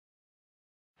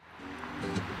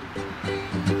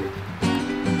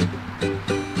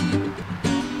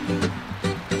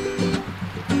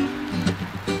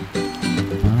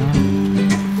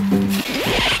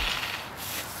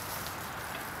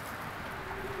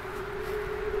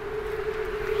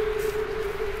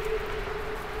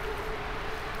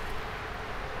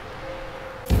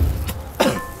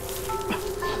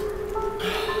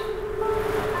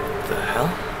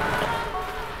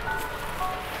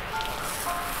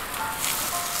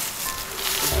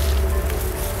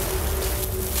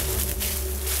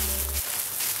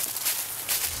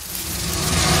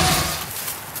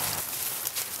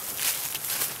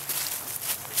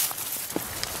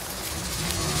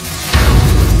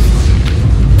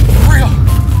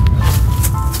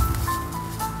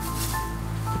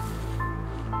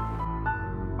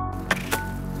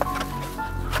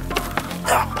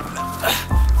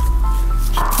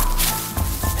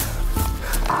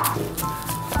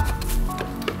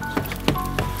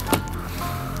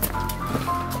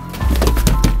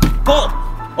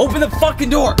Open the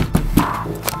fucking door! What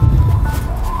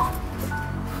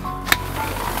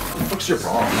the fuck's your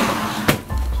problem?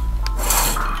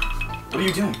 What are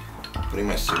you doing? Putting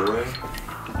my suit away?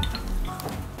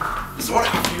 Is someone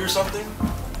after you or something?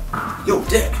 Yo,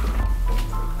 Dick!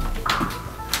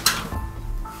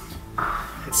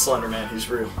 It's Slender Man, he's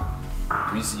real.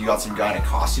 You got some guy in a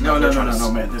costume? No,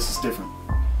 man, this is different.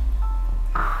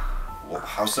 Well,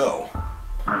 how so?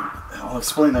 I'll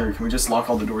explain later. Can we just lock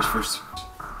all the doors first?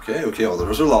 Okay, all the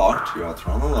doors are locked. You gotta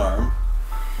throw an alarm.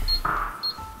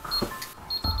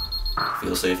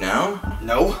 Feel safe now?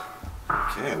 No.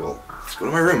 Okay, well, let's go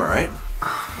to my room, alright?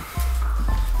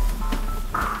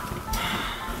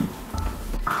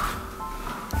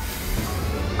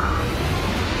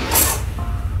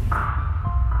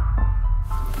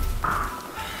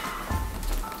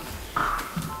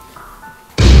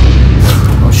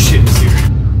 Oh shit, he's here.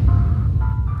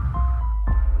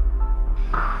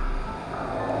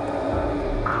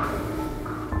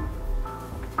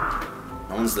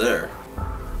 No one's there.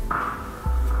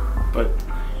 But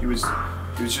he was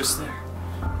just there.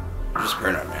 You're just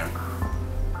paranoid, man.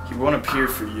 He won't appear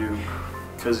for you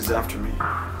because he's after me.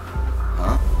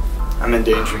 Huh? I'm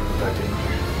endangering you by being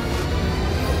here.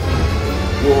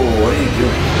 Whoa, what are you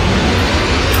doing?